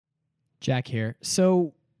Jack here.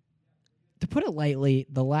 So, to put it lightly,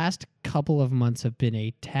 the last couple of months have been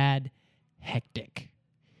a tad hectic.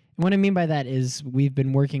 And what I mean by that is we've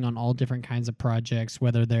been working on all different kinds of projects,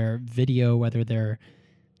 whether they're video, whether they're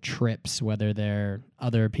trips, whether they're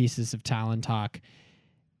other pieces of Talent Talk.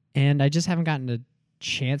 And I just haven't gotten a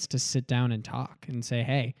chance to sit down and talk and say,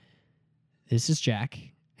 hey, this is Jack,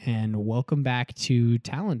 and welcome back to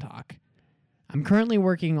Talent Talk. I'm currently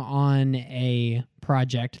working on a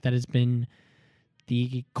project that has been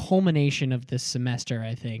the culmination of this semester,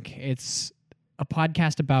 I think. It's a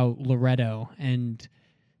podcast about Loretto and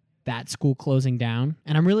that school closing down.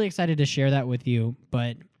 And I'm really excited to share that with you,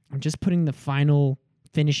 but I'm just putting the final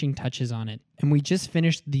finishing touches on it. And we just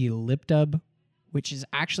finished the lip dub, which is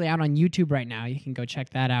actually out on YouTube right now. You can go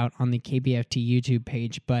check that out on the KBFT YouTube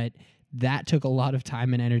page, but that took a lot of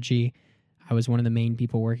time and energy. I was one of the main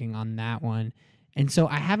people working on that one. And so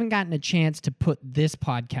I haven't gotten a chance to put this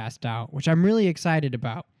podcast out, which I'm really excited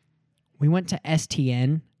about. We went to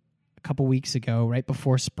STN a couple weeks ago, right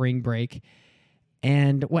before spring break.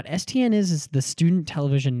 And what STN is the Student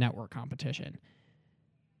Television Network competition.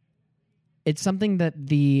 It's something that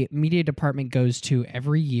the media department goes to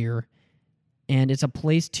every year, and it's a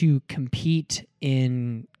place to compete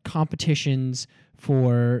in competitions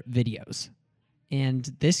for videos. And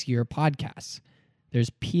this year, podcasts.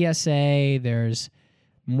 There's PSA, there's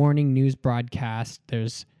morning news broadcast,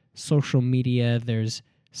 there's social media, there's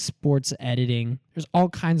sports editing. There's all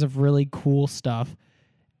kinds of really cool stuff.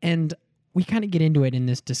 And we kind of get into it in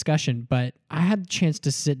this discussion, but I had the chance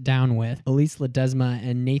to sit down with Elise Ledesma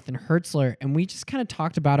and Nathan Hertzler, and we just kind of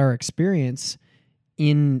talked about our experience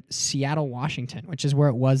in Seattle, Washington, which is where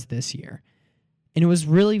it was this year. And it was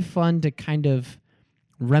really fun to kind of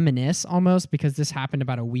reminisce almost, because this happened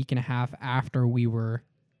about a week and a half after we were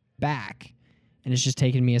back. And it's just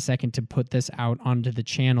taken me a second to put this out onto the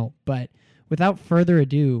channel. But without further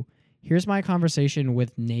ado, here's my conversation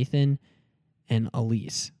with Nathan and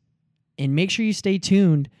Elise. And make sure you stay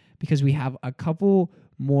tuned, because we have a couple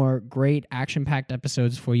more great action-packed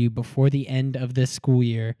episodes for you before the end of this school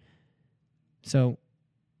year. So,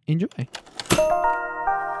 enjoy.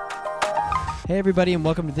 Hey everybody, and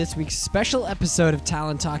welcome to this week's special episode of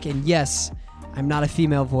Talent Talk. And yes, I'm not a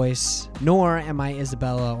female voice, nor am I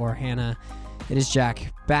Isabella or Hannah. It is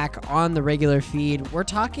Jack, back on the regular feed. We're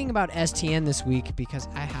talking about STN this week because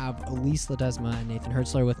I have Elise Ledesma and Nathan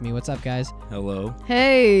Hertzler with me. What's up, guys? Hello.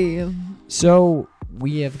 Hey. So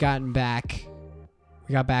we have gotten back.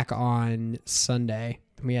 We got back on Sunday.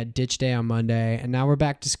 We had ditch day on Monday, and now we're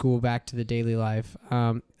back to school, back to the daily life.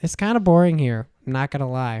 It's kind of boring here. I'm not going to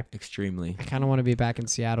lie. Extremely. I kind of want to be back in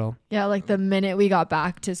Seattle. Yeah, like the minute we got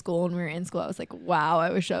back to school and we were in school, I was like, wow, I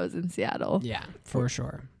wish I was in Seattle. Yeah, for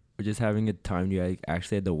sure. We're just having a time you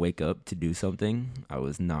actually had to wake up to do something. I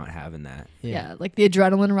was not having that. Yeah, like the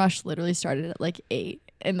adrenaline rush literally started at like 8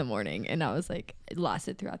 in the morning, and I was like, it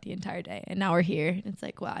lasted throughout the entire day. And now we're here, and it's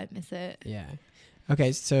like, wow, I miss it. Yeah.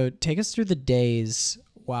 Okay, so take us through the days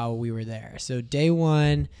while we were there. So day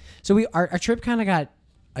one, so our trip kind of got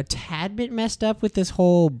a tad bit messed up with this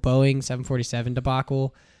whole Boeing 747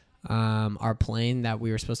 debacle. Our plane that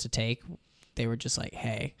we were supposed to take, they were just like,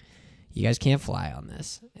 hey, you guys can't fly on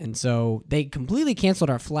this. And so they completely canceled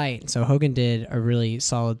our flight. And so Hogan did a really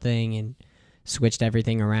solid thing and switched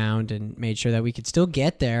everything around and made sure that we could still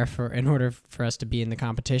get there in order for us to be in the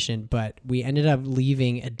competition. But we ended up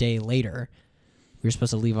leaving a day later. We were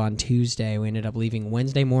supposed to leave on Tuesday. We ended up leaving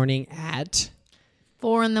Wednesday morning at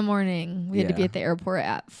 4 in the morning. We had to be at the airport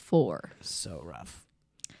at 4. So rough.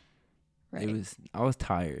 Right. I was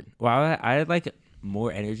tired. Well, I had like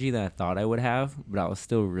more energy than I thought I would have, but I was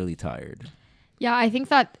still really tired. Yeah, I think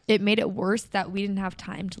that it made it worse that we didn't have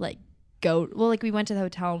time to like go. Well, like we went to the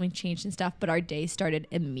hotel and we changed and stuff, but our day started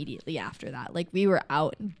immediately after that. Like we were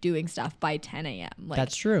out doing stuff by 10 a.m. Like,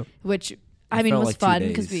 That's true. Which, I mean, felt was like 2 fun days.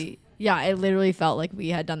 because it literally felt like we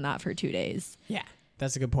had done that for 2 days. Yeah,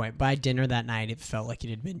 that's a good point. By dinner that night, it felt like it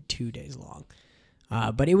had been 2 days long.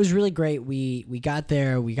 But it was really great. We got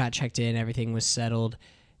there, we got checked in, everything was settled,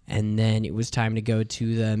 and then it was time to go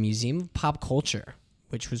to the Museum of Pop Culture,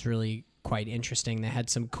 which was really quite interesting. They had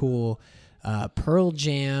some cool Pearl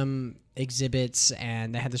Jam exhibits,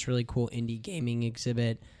 and they had this really cool indie gaming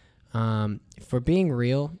exhibit. For being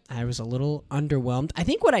real, I was a little underwhelmed. I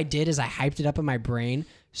think what I did is I hyped it up in my brain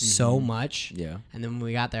so much. Yeah. And then when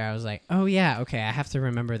we got there, I was like, oh yeah, okay, I have to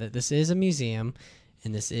remember that this is a museum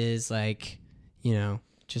and this is like, you know,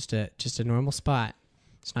 just a normal spot.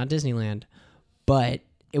 It's not Disneyland. But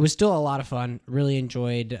it was still a lot of fun. Really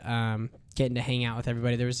enjoyed getting to hang out with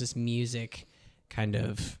everybody. There was this music kind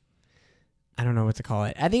of I don't know what to call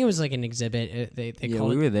it. I think it was like an exhibit. They Yeah,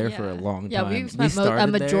 called we it. were there for a long time. Yeah, we spent a started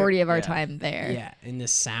there. majority of our Yeah. time there. Yeah, in the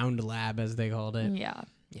sound lab, as they called it. Yeah.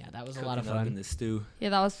 Yeah, that was a lot of Cooking up in fun. the stew. Yeah,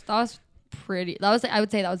 that was pretty. I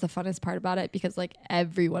would say that was the funnest part about it because like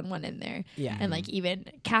everyone went in there. Yeah. And like even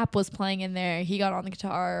Cap was playing in there. He got on the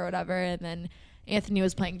guitar or whatever, and then Anthony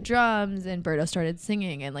was playing drums, and Berto started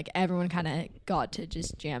singing, and like everyone kind of got to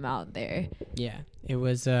just jam out there. Yeah, it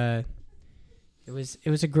was a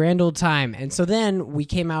grand old time. And so then we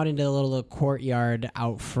came out into the little courtyard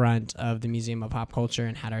out front of the Museum of Pop Culture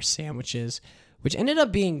and had our sandwiches, which ended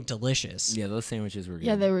up being delicious. Yeah, those sandwiches were good.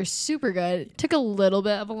 Yeah, they were super good. It took a little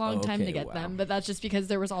bit of a long time to Okay, get wow. them, but that's just because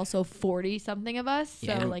there was also 40 something of us, so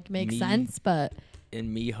Yeah. like makes Me- sense. But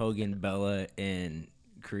And me, Hogan, Bella, and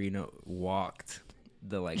Karina walked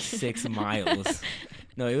the like 6 miles.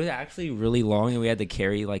 No, it was actually really long, and we had to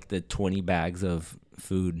carry like the 20 bags of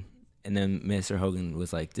food. And then Mr. Hogan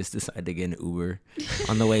was like, just decide to get an Uber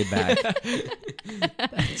on the way back.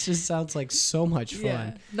 That just sounds like so much fun.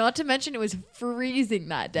 yeah, not to mention it was freezing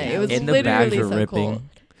that day. Yeah, It was And the bags literally were so ripping.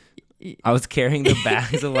 cold. I was carrying the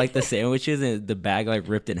bags of like the sandwiches, and the bag like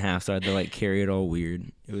ripped in half, so I had to like carry it all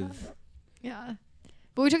weird. It was. Yeah,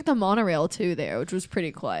 but we took the monorail too there, which was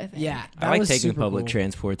pretty cool. I think. Yeah, I like was taking super public cool.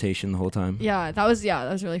 transportation the whole time. Yeah, that was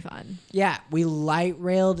really fun. Yeah, we light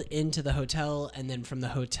railed into the hotel, and then from the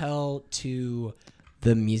hotel to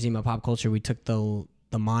the Museum of Pop Culture, we took the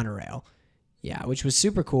monorail. Yeah, which was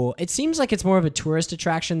super cool. It seems like it's more of a tourist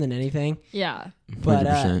attraction than anything, Yeah, but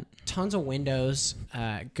 100%. tons of windows,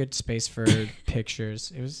 good space for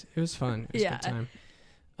pictures. It was fun. It was Yeah. a good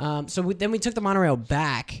time. So then we took the monorail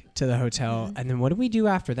back to the hotel, and then what did we do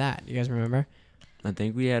after that? You guys remember? I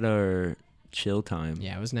think we had our chill time.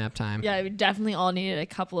 Yeah, it was nap time. yeah, we definitely all needed a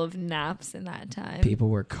couple of naps in that time. People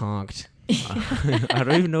were conked. I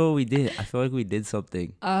don't even know what we did. I feel like we did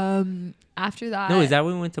something. After that, No, is that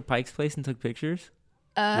when we went to Pike's place and took pictures?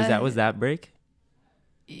 Was that break?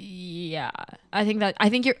 Yeah, I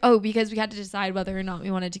think you're. Oh, because we had to decide whether or not we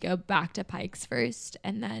wanted to go back to Pikes first,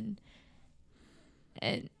 and then,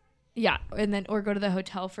 or go to the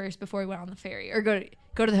hotel first before we went on the ferry, or go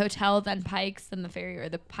to the hotel then Pikes then the ferry, or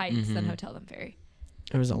the Pikes then hotel then ferry.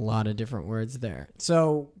 There was a lot of different words there.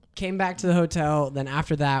 So came back to the hotel. Then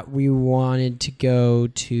after that, we wanted to go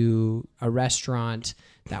to a restaurant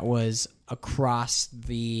that was across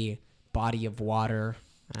the body of water.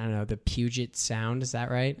 I don't know, the Puget Sound. Is that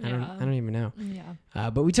right? I don't even know. Yeah,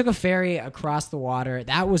 But we took a ferry across the water.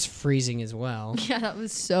 That was freezing as well. yeah, that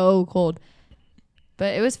was so cold,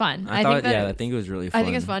 but it was fun. I think it was really fun. I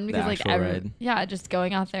think it's fun the because like actual ride. just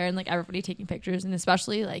going out there and like everybody taking pictures, and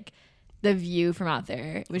especially like the view from out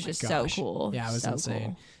there was just Gosh. so cool. Yeah, it was so insane.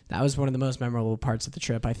 cool. That was one of the most memorable parts of the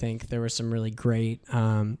trip. I think there were some really great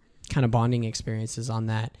kind of bonding experiences on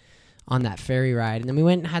that ferry ride. And then we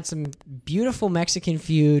went and had some beautiful Mexican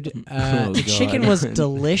food. Oh, the God. chicken was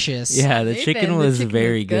delicious. Yeah, the Nathan, chicken was chicken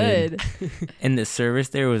very good. And the service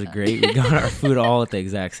there was great. We got our food all at the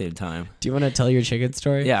exact same time. Do you want to tell your chicken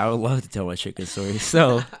story? Yeah, I would love to tell my chicken story.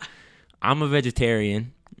 So, I'm a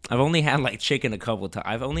vegetarian. I've only had like chicken a couple times.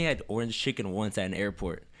 I've only had orange chicken once at an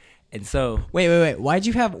airport. And so, Wait. Why'd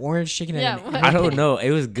you have orange chicken? Yeah, at what? I don't know. It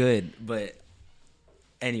was good, but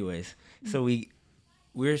anyways, so we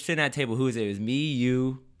were sitting at a table. Who was it? It was me,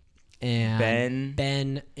 you, and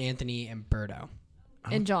Ben, Anthony, and Berto.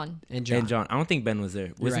 And John. And John. and John. I don't think Ben was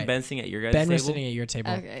there. Wasn't right. Ben sitting at your guys' Ben table? was sitting at your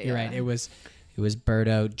table. Okay, You're yeah. right. It was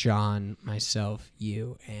Berto, John, myself,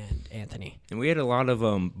 you, and Anthony. And we had a lot of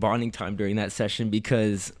bonding time during that session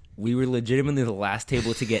because we were legitimately the last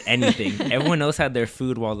table to get anything. Everyone else had their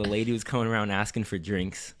food while the lady was coming around asking for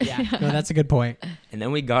drinks. Yeah, no, that's a good point. And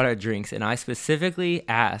then we got our drinks, and I specifically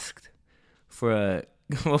asked for a.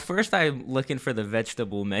 Well, first I'm looking for the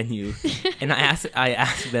vegetable menu, and I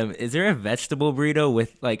asked them, "Is there a vegetable burrito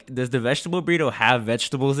with like? Does the vegetable burrito have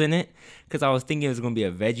vegetables in it?" Because I was thinking it was gonna be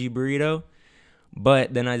a veggie burrito,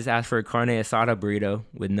 but then I just asked for a carne asada burrito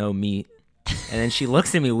with no meat, and then she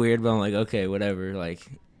looks at me weird, but I'm like, okay, whatever, like.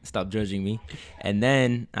 Stop judging me. And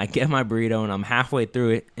then I get my burrito and I'm halfway through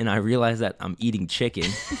it and I realize that I'm eating chicken.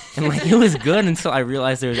 And like it was good until I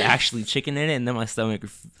realized there was actually chicken in it, and then my stomach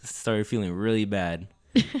started feeling really bad.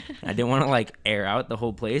 I didn't want to like air out the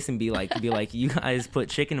whole place and be like you guys put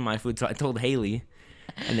chicken in my food, so I told Haley.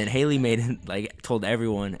 And then Haley made it, like told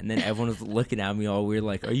everyone, and then everyone was looking at me all weird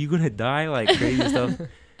like, are you gonna die, like crazy stuff.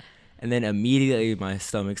 And then immediately my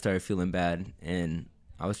stomach started feeling bad, and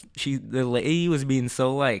the lady was being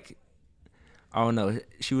so like, I don't know.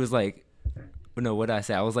 She was like, no, what did I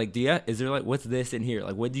say? I was like, is there like, what's this in here?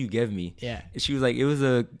 Like, what do you give me? Yeah. And she was like, it was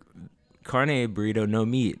a carne burrito, no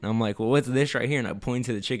meat. And I'm like, well, what's this right here? And I point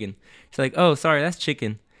to the chicken. She's like, oh, sorry, that's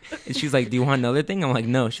chicken. And she's like, do you want another thing? I'm like,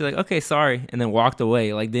 no. She's like, okay, sorry. And then walked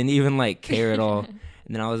away. Like, didn't even like care at all.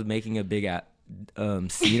 And then I was making a big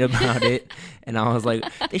scene about it. And I was like,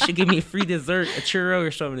 they should give me a free dessert, a churro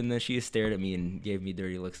or something. And then she just stared at me and gave me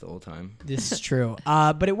dirty looks the whole time. This is true.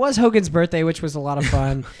 But it was Hogan's birthday, which was a lot of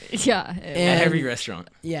fun. Yeah. And- At every restaurant.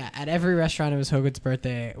 Yeah, at every restaurant it was Hogan's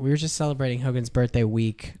birthday. We were just celebrating Hogan's birthday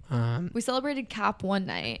week. We celebrated Cap one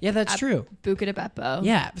night. Yeah, that's at true. Buca de Beppo.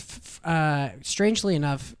 Yeah, strangely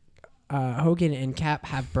enough, Hogan and Cap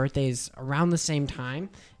have birthdays around the same time,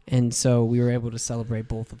 and so we were able to celebrate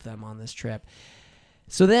both of them on this trip.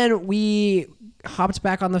 So then we hopped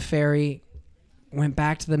back on the ferry, went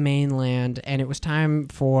back to the mainland, and it was time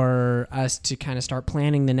for us to kind of start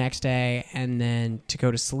planning the next day and then to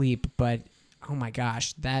go to sleep. But oh my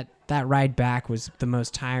gosh, that ride back was the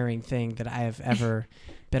most tiring thing that I have ever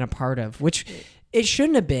been a part of, which it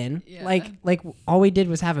shouldn't have been. Yeah. Like all we did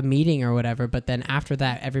was have a meeting or whatever, but then after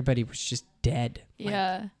that everybody was just dead.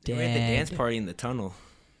 Yeah. Dead. We had the dance party in the tunnel.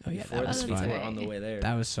 Oh yeah, Before that was the fun. people fun. were on the way there.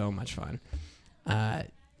 That was so much fun. No,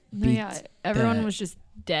 Beat yeah, everyone the- was just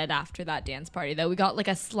dead after that dance party. Though we got like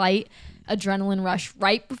a slight adrenaline rush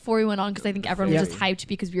right before we went on because I think everyone was Yeah. just hyped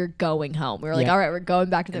because we were going home. We were like, Yeah. all right, we're going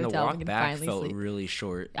back to the And the hotel. walk We can back finally felt sleep. really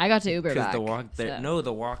short. I got to Uber Because back. the walk there, so- no,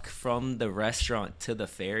 the walk from the restaurant to the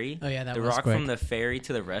ferry. Oh yeah, that the was walk quick. from the ferry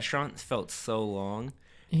to the restaurant felt so long,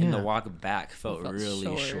 and the Yeah. walk back felt Felt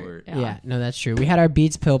really short. Yeah, no, that's true. We had our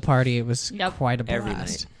Beats Pill party. It was Yep. quite a blast. Every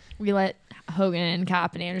night. We let Hogan and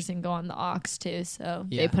Cap and Anderson go on the aux too, so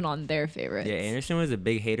Yeah. they put on their favorites. Yeah, Anderson was a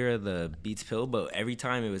big hater of the Beats Pill, but every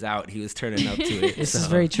time it was out, he was turning up to it. This is so-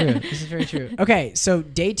 very true. This is very true. Okay, so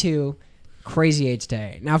day 2, Crazy Eights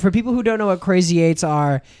Day. Now, for people who don't know what Crazy Eights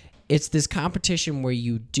are, it's this competition where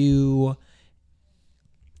you do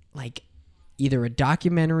like either a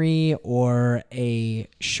documentary or a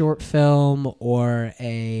short film or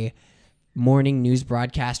a morning news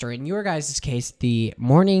broadcast, or in your guys' case, the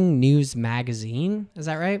morning news magazine. Is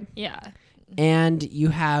that right? Yeah. And you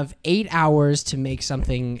have 8 hours to make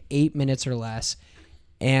something 8 minutes or less.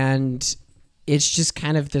 And it's just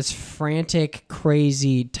kind of this frantic,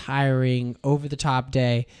 crazy, tiring, over-the-top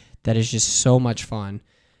day that is just so much fun.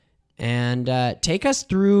 And take us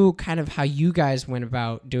through kind of how you guys went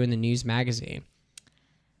about doing the news magazine.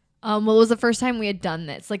 Well, it was the first time we had done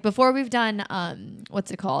this. Like before, we've done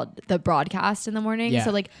what's it called, the broadcast in the morning. Yeah.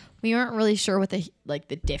 So like we weren't really sure what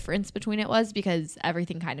the difference between it was because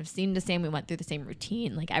everything kind of seemed the same. We went through the same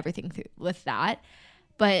routine, like everything through with that.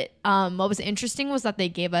 But what was interesting was that they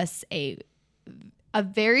gave us a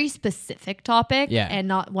very specific topic, Yeah. and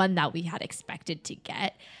not one that we had expected to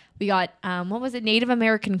get. We got what was it, Native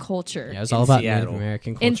American culture Yeah, it was In all about Seattle. Native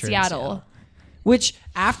American culture in Seattle. Which,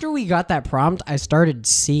 after we got that prompt, I started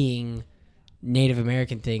seeing Native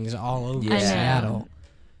American things all over Yeah. I know. Seattle.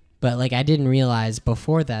 But like, I didn't realize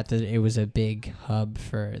before that it was a big hub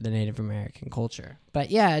for the Native American culture. But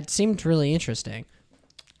yeah, it seemed really interesting.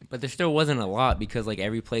 But there still wasn't a lot because like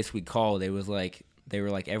every place we called, they were like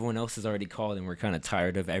everyone else has already called, and we're kind of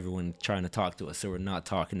tired of everyone trying to talk to us, so we're not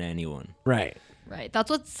talking to anyone. Right. Right. That's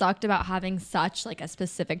what sucked about having such like a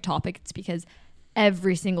specific topic. It's because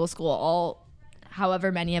every single school,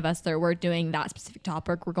 however many of us there were doing that specific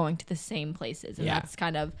topic, we're going to the same places. And Yeah. that's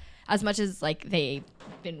kind of, as much as like they've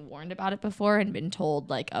been warned about it before and been told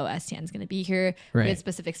like, oh, STN's going to be here. Right. We had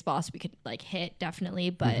specific spots we could like hit definitely,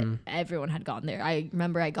 but everyone had gone there. I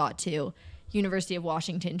remember I got to University of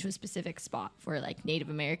Washington to a specific spot for like Native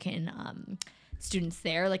American students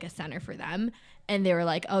there, like a center for them. And they were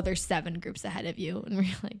like, oh, there's 7 groups ahead of you. And we're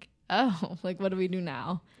like, oh, like what do we do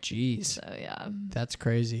now? Jeez. So yeah. That's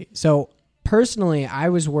crazy. So personally, I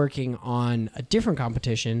was working on a different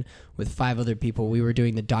competition with 5 other people. We were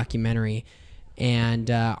doing the documentary, and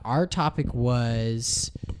our topic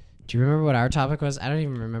was. Do you remember what our topic was? I don't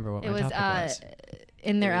even remember what It my was topic was.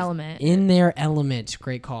 in their element. In their element.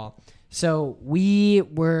 Great call. So we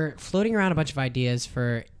were floating around a bunch of ideas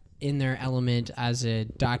for In Their Element as a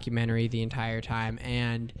documentary the entire time,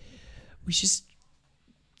 and we just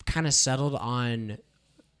kind of settled on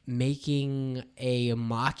making a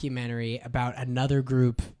mockumentary about another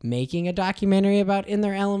group making a documentary about In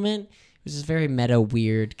Their Element. It was just very meta,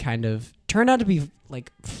 weird, kind of turned out to be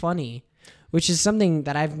like funny, which is something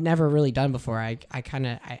that I've never really done before.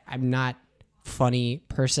 I'm not funny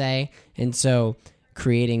per se, and so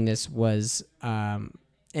creating this was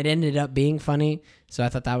it ended up being funny, so I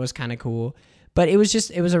thought that was kind of cool. But it was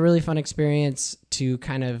a really fun experience to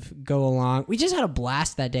kind of go along. We just had a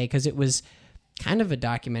blast that day because it was kind of a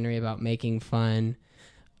documentary about making fun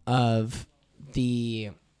of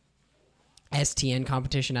the STN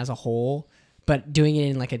competition as a whole, but doing it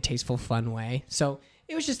in like a tasteful, fun way. So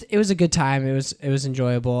it was a good time. It was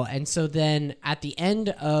enjoyable. And so then at the end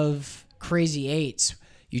of Crazy Eights,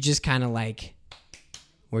 you just kind of like,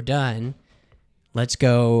 we're done. Let's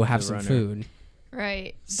go have some food.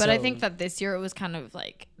 Right. But I think that this year it was kind of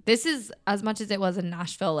like, this is as much as it was in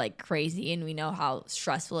Nashville, like crazy, and we know how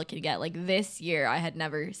stressful it can get. Like this year, I had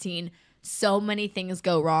never seen so many things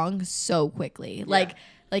go wrong so quickly. Yeah.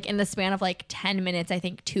 Like in the span of like 10 minutes, I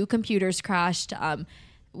think 2 computers crashed.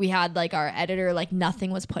 We had like our editor, like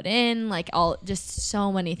nothing was put in, like just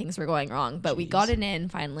so many things were going wrong. But we got it in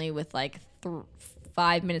finally with like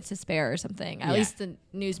 5 minutes to spare or something. At least the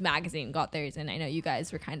news magazine got theirs, and I know you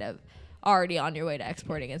guys were kind of already on your way to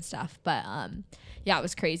exporting and stuff. But yeah, it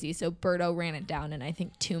was crazy. So Berto ran it down in I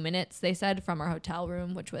think 2 minutes, they said, from our hotel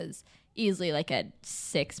room, which was easily like a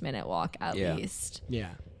 6-minute walk at least.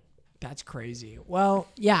 Yeah. That's crazy. Well,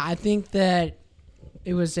 yeah, I think that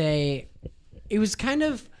it was kind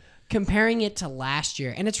of comparing it to last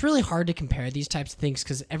year. And it's really hard to compare these types of things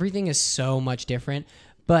because everything is so much different.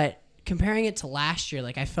 But comparing it to last year,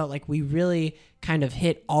 like I felt like we really kind of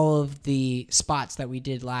hit all of the spots that we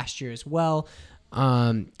did last year as well.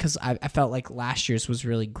 Because I felt like last year's was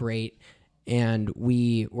really great. And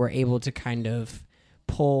we were able to kind of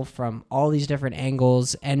pull from all these different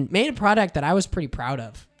angles and made a product that I was pretty proud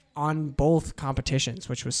of on both competitions,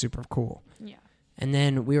 which was super cool. Yeah. And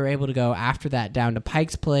then we were able to go after that down to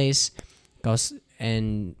Pike's Place,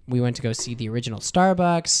 and we went to go see the original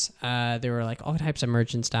Starbucks. There were like all types of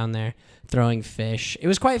merchants down there throwing fish. It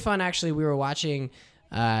was quite fun, actually. We were watching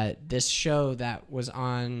this show that was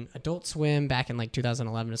on Adult Swim back in like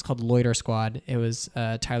 2011. It's called Loiter Squad. It was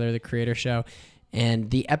Tyler, the Creator show.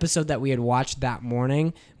 And the episode that we had watched that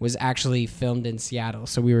morning was actually filmed in Seattle.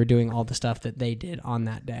 So we were doing all the stuff that they did on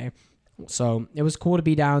that day. So it was cool to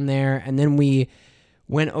be down there. And then we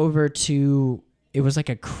went over to, it was like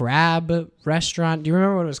a crab restaurant. Do you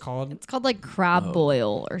remember what it was called? It's called like Crab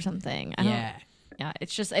Boil or something. Yeah,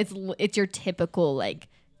 it's just, it's your typical like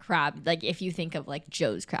crab. Like if you think of like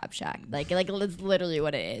Joe's Crab Shack, like it's literally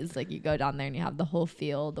what it is. Like you go down there and you have the whole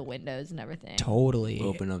field, the windows and everything. Totally.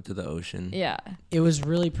 Open up to the ocean. Yeah. It was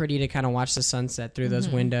really pretty to kind of watch the sunset through those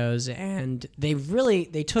windows. And they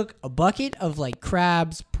took a bucket of like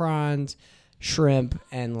crabs, prawns, shrimp,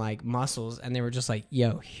 and like mussels, and they were just like,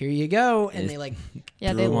 yo, here you go. And they like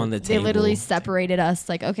they literally separated us,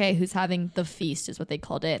 like, okay, who's having the feast is what they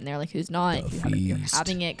called it, and they're like, who's not, if you're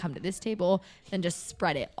having it, come to this table, then just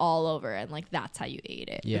spread it all over, and like that's how you ate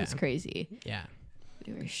it. It was crazy.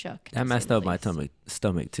 We were shook. That messed up my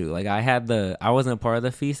stomach too. Like I wasn't a part of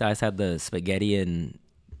the feast. I just had the spaghetti and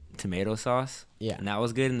tomato sauce, and that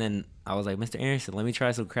was good. And then I was like, Mr. Anderson, let me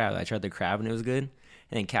try some crab. I tried the crab and it was good.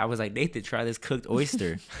 And then Cal was like, Nathan, try this cooked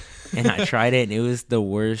oyster. And I tried it, and it was the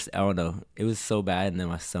worst. I don't know. It was so bad. And then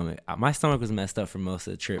my stomach was messed up for most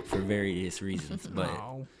of the trip for various reasons. But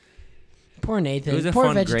poor Nathan. It was a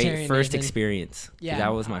poor fun, great first Nathan. Experience. Yeah.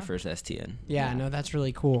 That was my first STN. Yeah, no, that's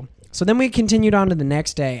really cool. So then we continued on to the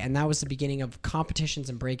next day, and that was the beginning of competitions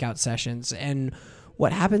and breakout sessions. And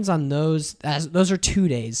what happens on those are 2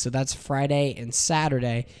 days. So that's Friday and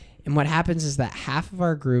Saturday. And what happens is that half of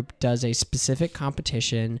our group does a specific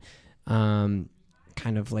competition, kind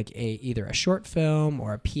of like either a short film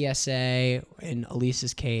or a PSA in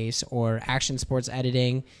Elise's case, or action sports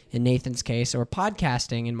editing in Nathan's case, or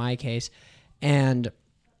podcasting in my case. And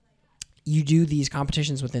you do these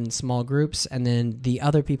competitions within small groups, and then the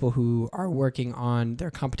other people who are working on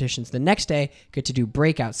their competitions the next day get to do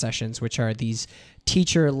breakout sessions, which are these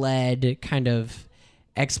teacher-led kind of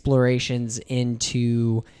explorations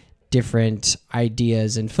into different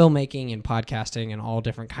ideas in filmmaking and podcasting and all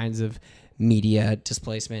different kinds of media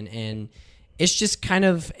displacement. And it's just kind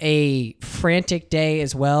of a frantic day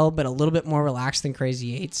as well, but a little bit more relaxed than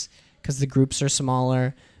Crazy Eights because the groups are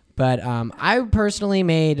smaller. But I personally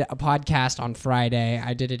made a podcast on Friday.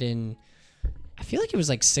 I did it in, I feel like it was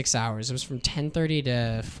like 6 hours. It was from 10:30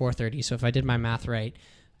 to 4:30. So if I did my math right,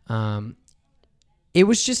 it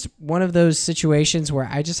was just one of those situations where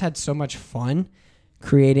I just had so much fun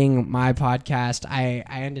creating my podcast. I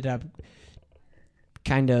ended up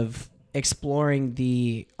kind of exploring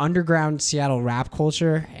the underground Seattle rap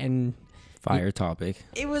culture, and Fire topic.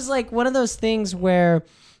 It was like one of those things where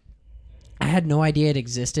I had no idea it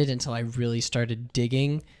existed until I really started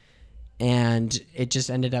digging, and it just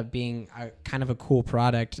ended up being kind of a cool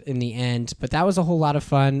product in the end. But that was a whole lot of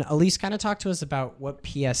fun. Elise kind of talked to us about what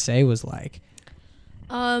PSA was like.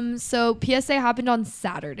 So PSA happened on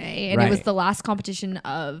Saturday, and it was Right. the last competition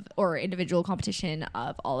or individual competition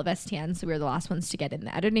of all of STN. So we were the last ones to get in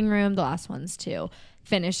the editing room, the last ones to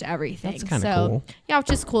finish everything. That's kinda so, cool. Yeah,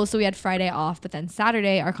 which is cool. So we had Friday off, but then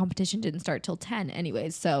Saturday our competition didn't start till 10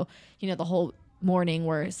 anyways. So, the whole morning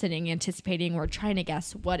we're sitting anticipating, we're trying to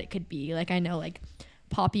guess what it could be. Like I know like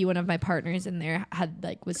Poppy, one of my partners in there,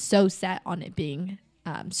 was so set on it being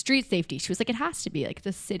street safety. She was like, it has to be like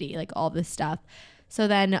the city, like all this stuff. So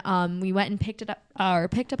then we went and picked up our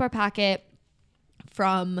packet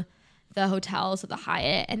from the hotel, so the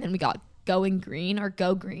Hyatt, and then we got Going Green, or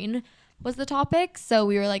Go Green was the topic. So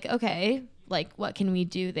we were like, okay, like what can we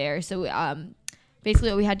do there? So basically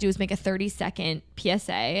what we had to do was make a 30-second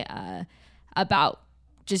PSA about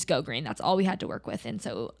just Go Green. That's all we had to work with. And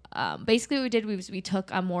so basically what we did was we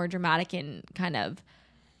took a more dramatic and kind of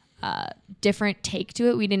different take to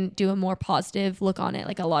it. We didn't do a more positive look on it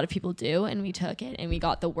like a lot of people do, and we took it and we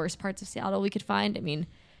got the worst parts of Seattle we could find. I mean,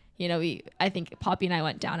 I think Poppy and I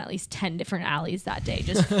went down at least 10 different alleys that day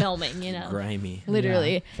just filming, Grimy.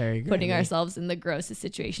 literally Yeah, very putting grimy. ourselves in the grossest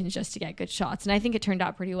situations just to get good shots. And I think it turned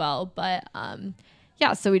out pretty well. But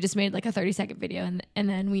yeah, so we just made like a 30-second video and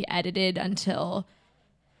then we edited until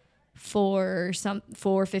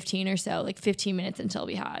 4:15 or so, like 15 minutes until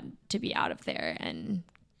we had to be out of there and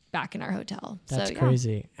back in our hotel. That's so, yeah.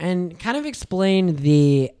 crazy. And kind of explain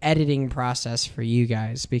the editing process for you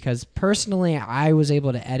guys, because personally I was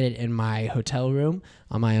able to edit in my hotel room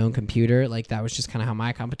on my own computer. Like that was just kind of how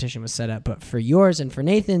my competition was set up. But for yours and for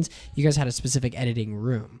Nathan's, you guys had a specific editing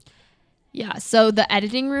room. Yeah, so the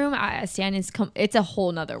editing room at STN it's a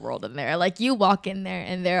whole nother world in there. Like you walk in there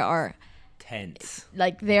and there are tents.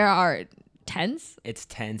 It's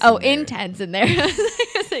tense. Oh, in there. intense in there.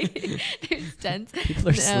 There's tents. People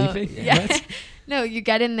are sleeping? Yeah. What? No, you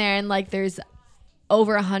get in there and like there's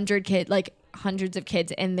over 100 kids, like hundreds of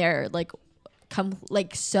kids in there, like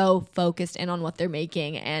so focused in on what they're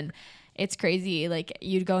making, and it's crazy. Like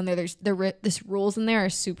you'd go in there. This rules in there are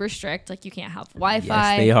super strict. Like you can't have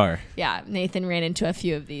Wi-Fi. Yes, they are. Yeah, Nathan ran into a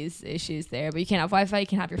few of these issues there, but you can't have Wi-Fi. You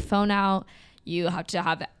can't have your phone out. You have to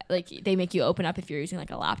have they make you open up if you're using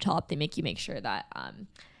like a laptop. They make you make sure that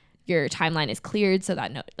your timeline is cleared so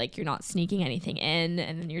that you're not sneaking anything in,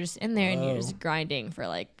 and then you're just in there and you're just grinding for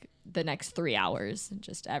like the next 3 hours.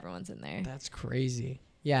 Just everyone's in there. That's crazy.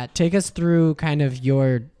 Yeah, take us through kind of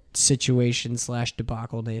your situation /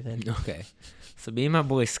 debacle, Nathan. Okay. So me and my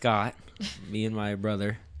boy Scott, me and my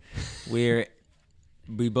brother, we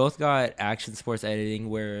both got action sports editing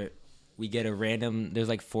where we get a random, there's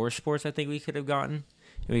like 4 sports I think we could have gotten.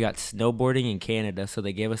 And we got snowboarding in Canada, so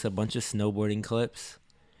they gave us a bunch of snowboarding clips.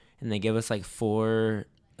 And they gave us like 4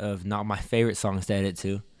 of not my favorite songs to edit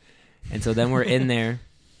to. And so then we're in there.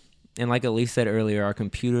 And like Elise said earlier, our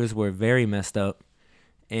computers were very messed up.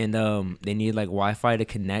 And they needed like Wi-Fi to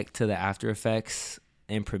connect to the After Effects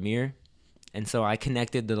and Premiere. And so I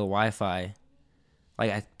connected to the Wi-Fi.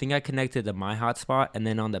 Like I think I connected to my hotspot. And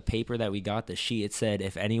then on the paper that we got, the sheet, it said,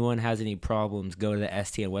 if anyone has any problems, go to the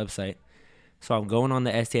STN website. So I'm going on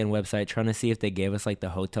the STN website trying to see if they gave us like the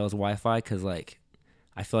hotel's Wi-Fi, because like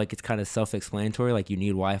I feel like it's kind of self-explanatory. Like you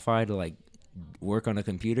need Wi-Fi to like work on a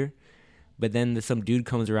computer. But then some dude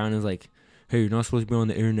comes around and is like, hey, you're not supposed to be on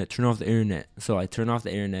the internet. Turn off the internet. So I turn off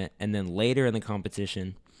the internet. And then later in the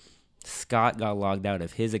competition, Scott got logged out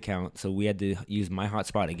of his account. So we had to use my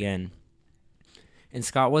hotspot again. And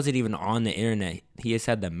Scott wasn't even on the internet. He just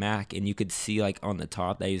had the Mac, and you could see like on the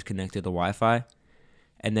top that he was connected to Wi-Fi.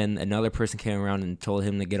 And then another person came around and told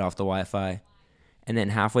him to get off the Wi-Fi. And then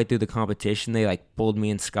halfway through the competition, they like pulled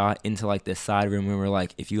me and Scott into like this side room and we're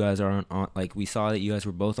like, if you guys are on like, we saw that you guys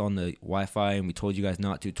were both on the Wi-Fi and we told you guys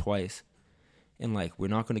not to twice. And like, we're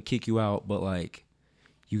not going to kick you out, but like,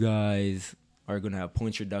 you guys are going to have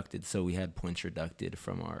points reducted. So we had points reducted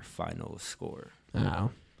from our final score.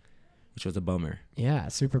 Oh. Which was a bummer. Yeah,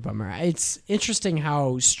 super bummer. It's interesting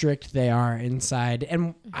how strict they are inside.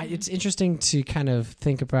 And it's interesting to kind of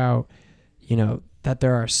think about, that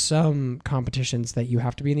there are some competitions that you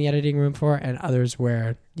have to be in the editing room for and others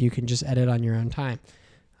where you can just edit on your own time.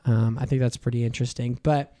 I think that's pretty interesting.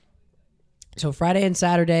 But so Friday and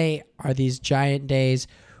Saturday are these giant days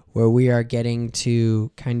where we are getting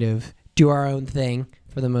to kind of do our own thing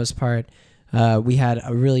for the most part. We had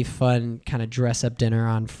a really fun kind of dress up dinner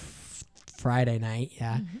on Friday night.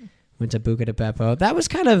 Yeah. Mm-hmm. Went to Buca de Beppo. That was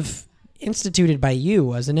kind of instituted by you,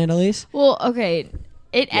 wasn't it, Elise? Well, okay.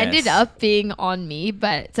 It Yes. ended up being on me,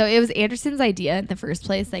 but so it was Anderson's idea in the first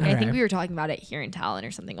place. Like, I think we were talking about it here in Talon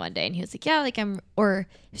or something one day, and he was like, yeah, like or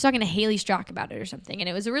he was talking to Haley Strock about it or something, and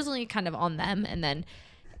it was originally kind of on them, and then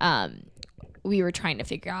we were trying to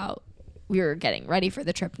figure out we were getting ready for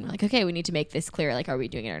the trip and we're like, okay, we need to make this clear. Like, are we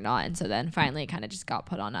doing it or not? And so then finally it kind of just got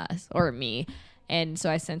put on us or me. And so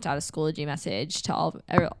I sent out a Schoology message to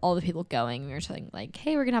all the people going. We were telling like,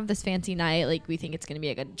 hey, we're going to have this fancy night. Like, we think it's going to be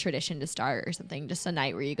a good tradition to start or something. Just a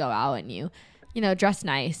night where you go out and you dress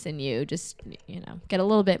nice and you just, get a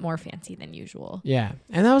little bit more fancy than usual. Yeah.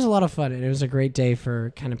 And that was a lot of fun. And it was a great day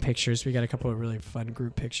for kind of pictures. We got a couple of really fun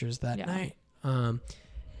group pictures that night.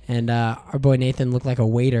 And our boy Nathan looked like a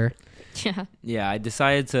waiter. Yeah. Yeah, I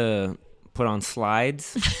decided to put on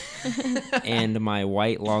slides and my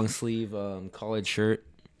white long sleeve collared shirt.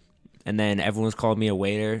 And then everyone's called me a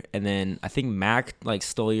waiter. And then I think Mac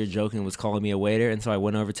stole your joke and was calling me a waiter. And so I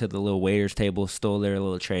went over to the little waiters table, stole their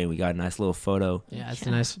little tray, and we got a nice little photo. Yeah, it's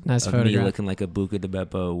a nice of photograph. me looking like a Buca de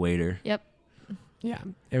Beppo waiter. Yep. Yeah,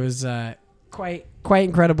 it was quite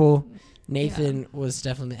incredible. Nathan was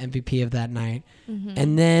definitely the MVP of that night. Mm-hmm.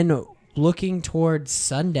 And then looking towards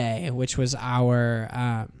Sunday, which was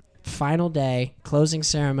our final day, closing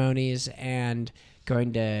ceremonies, and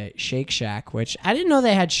going to Shake Shack, which I didn't know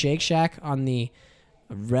they had Shake Shack on the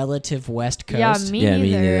relative West Coast. Yeah, me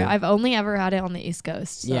neither. I've only ever had it on the East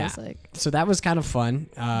Coast. So I was like, so that was kind of fun,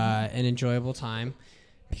 an enjoyable time,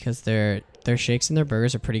 because their shakes and their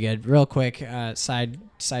burgers are pretty good. Real quick, side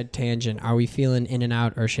tangent: are we feeling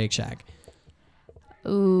In-N-Out or Shake Shack?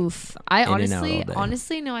 Oof. I In-N-Out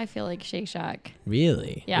honestly know I feel like Shake Shack.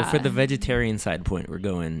 Really? Yeah. Well, for the vegetarian side point, we're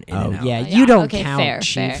going Oh, In-N-Out. yeah. You don't okay, count, fair.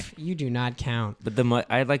 Chief. You do not count. But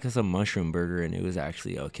I had some mushroom burger, and it was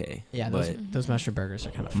actually okay. Yeah, those mushroom burgers are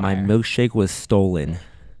kind of fire. My milkshake was stolen.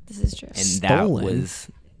 This is true. And Stolen? that was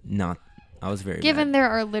not... I was very Given mad. there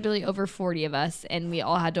are literally over 40 of us, and we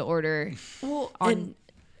all had to order on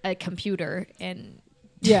a computer, and...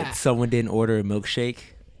 Yeah. Someone didn't order a milkshake,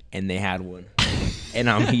 and they had one. And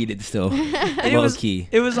I'm heated still. It Low was key.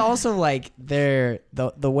 It was also like the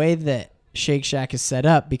way that Shake Shack is set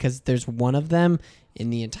up, because there's one of them in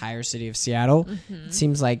the entire city of Seattle. Mm-hmm. It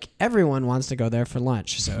seems like everyone wants to go there for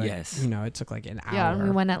lunch. So yes. it took like an hour. Yeah, and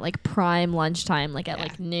we went at prime lunchtime,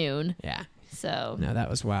 at noon. Yeah. So no, that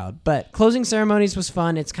was wild. But closing ceremonies was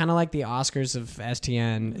fun. It's kind of like the Oscars of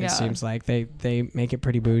STN. It seems like they make it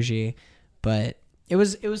pretty bougie, but it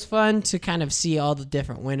was fun to kind of see all the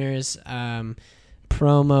different winners.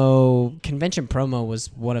 Convention promo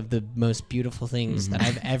was one of the most beautiful things that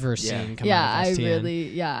I've ever seen come out of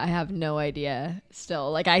STN. I have no idea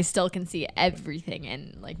still. I still can see everything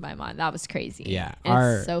in my mind. That was crazy. Yeah.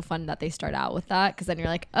 And it's so fun that they start out with that, because then you're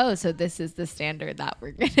like, oh, so this is the standard that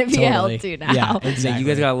we're going to be held to now. Yeah, exactly. You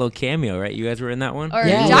guys got a little cameo, right? You guys were in that one? Or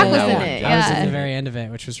Yeah, Jack yeah, was yeah. in it. I was Yeah. in the very end of it,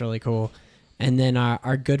 which was really cool. And then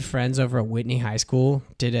our good friends over at Whitney High School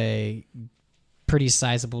did a pretty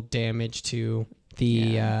sizable damage to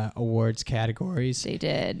the awards categories. They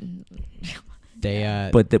did.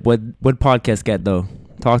 They But what podcast get though?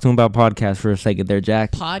 Talk to them about podcasts for a second there,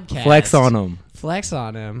 Jack. podcast Flex on them. Flex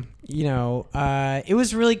on them. It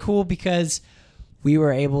was really cool because we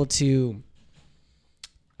were able to.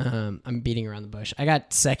 I'm beating around the bush. I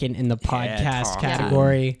got second in the podcast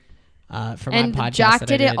category. For and my podcast Jack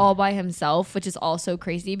that I did it all by himself, which is also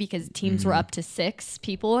crazy because teams were up to 6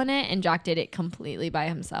 people in it, and Jack did it completely by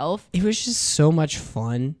himself. It was just so much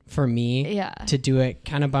fun for me Yeah. to do it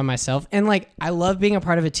kind of by myself. And I love being a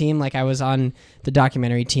part of a team. I was on the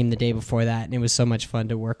documentary team the day before that, and it was so much fun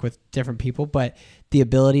to work with different people. But the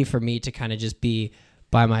ability for me to kind of just be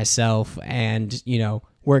by myself and,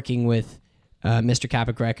 working with Mr.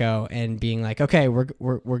 Capagreco and being like, okay,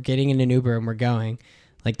 we're getting in an Uber and we're going.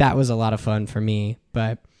 That was a lot of fun for me.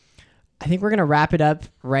 But I think we're going to wrap it up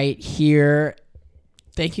right here.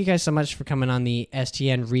 Thank you guys so much for coming on the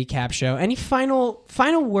STN recap show. Any final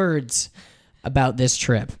words about this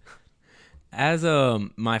trip? As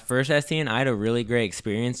my first STN, I had a really great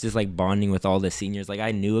experience just bonding with all the seniors.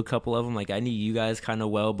 I knew a couple of them. I knew you guys kind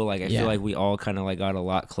of well, but I feel like we all kind of got a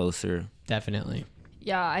lot closer. Definitely.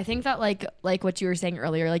 Yeah, I think that like what you were saying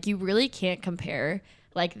earlier, you really can't compare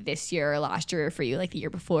this year or last year for you the year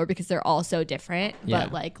before, because they're all so different. Yeah.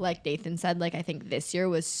 But like Nathan said, I think this year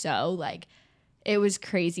was so it was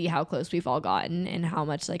crazy how close we've all gotten, and how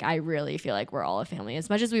much I really feel like we're all a family, as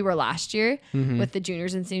much as we were last year with the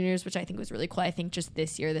juniors and seniors, which I think was really cool. I think just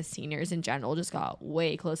this year the seniors in general just got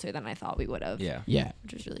way closer than I thought we would have. Yeah,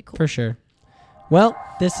 Which was really cool. for sure. Well,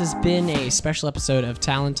 this has been a special episode of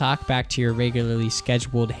Talent Talk, back to your regularly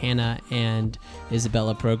scheduled Hannah and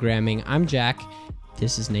Isabella programming. I'm Jack.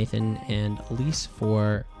 This is Nathan and Elise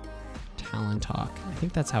for Talent Talk. I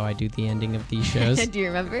think that's how I do the ending of these shows. Do you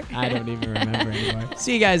remember? I don't even remember anymore.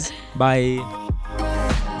 See you guys. Bye.